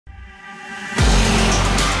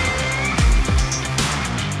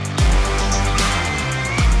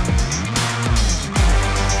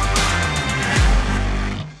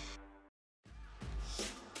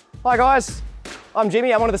Hi guys, I'm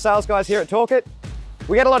Jimmy. I'm one of the sales guys here at Torqit.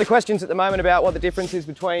 We get a lot of questions at the moment about what the difference is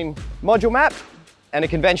between ModuleMap and a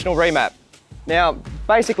conventional remap. Now,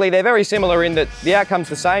 basically they're very similar in that the outcome's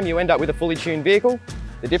the same. You end up with a fully tuned vehicle.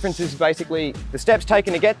 The difference is basically the steps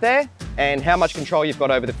taken to get there and how much control you've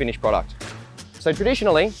got over the finished product. So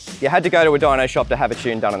traditionally, you had to go to a dyno shop to have a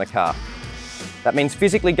tune done on the car. That means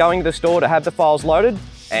physically going to the store to have the files loaded,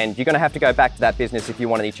 and you're going to have to go back to that business if you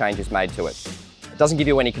want any changes made to it. It doesn't give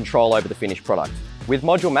you any control over the finished product. With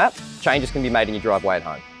ModuleMap, changes can be made in your driveway at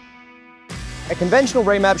home. A conventional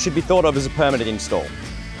remap should be thought of as a permanent install.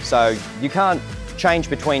 So you can't change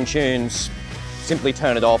between tunes, simply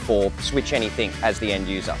turn it off or switch anything as the end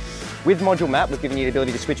user. With ModuleMap, we've given you the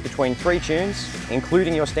ability to switch between 3 tunes,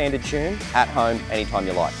 including your standard tune, at home anytime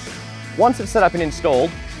you like. Once it's set up and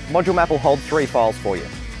installed, ModuleMap will hold 3 files for you.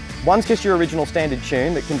 One's just your original standard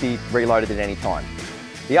tune that can be reloaded at any time.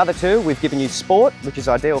 The other 2, we've given you Sport, which is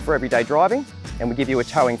ideal for everyday driving, and we give you a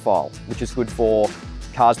towing file, which is good for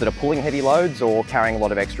cars that are pulling heavy loads or carrying a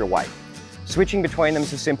lot of extra weight. Switching between them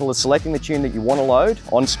is as simple as selecting the tune that you want to load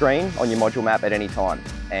on screen on your ModuleMap at any time,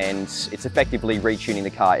 and it's effectively retuning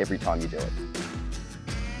the car every time you do it.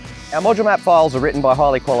 Our ModuleMap files are written by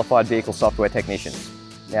highly qualified vehicle software technicians.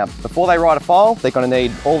 Now, before they write a file, they're going to need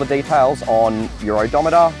all the details on your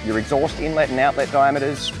odometer, your exhaust inlet and outlet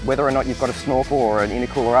diameters, whether or not you've got a snorkel or an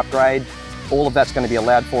intercooler upgrade. All of that's going to be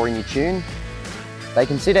allowed for in your tune. They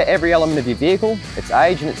consider every element of your vehicle, its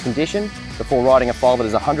age and its condition, before writing a file that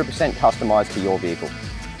is 100% customised to your vehicle.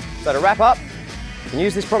 So to wrap up, you can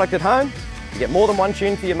use this product at home, you get more than one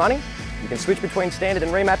tune for your money, you can switch between standard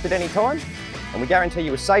and remapped at any time, and we guarantee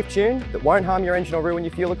you a safe tune that won't harm your engine or ruin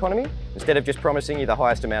your fuel economy, instead of just promising you the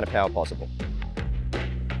highest amount of power possible.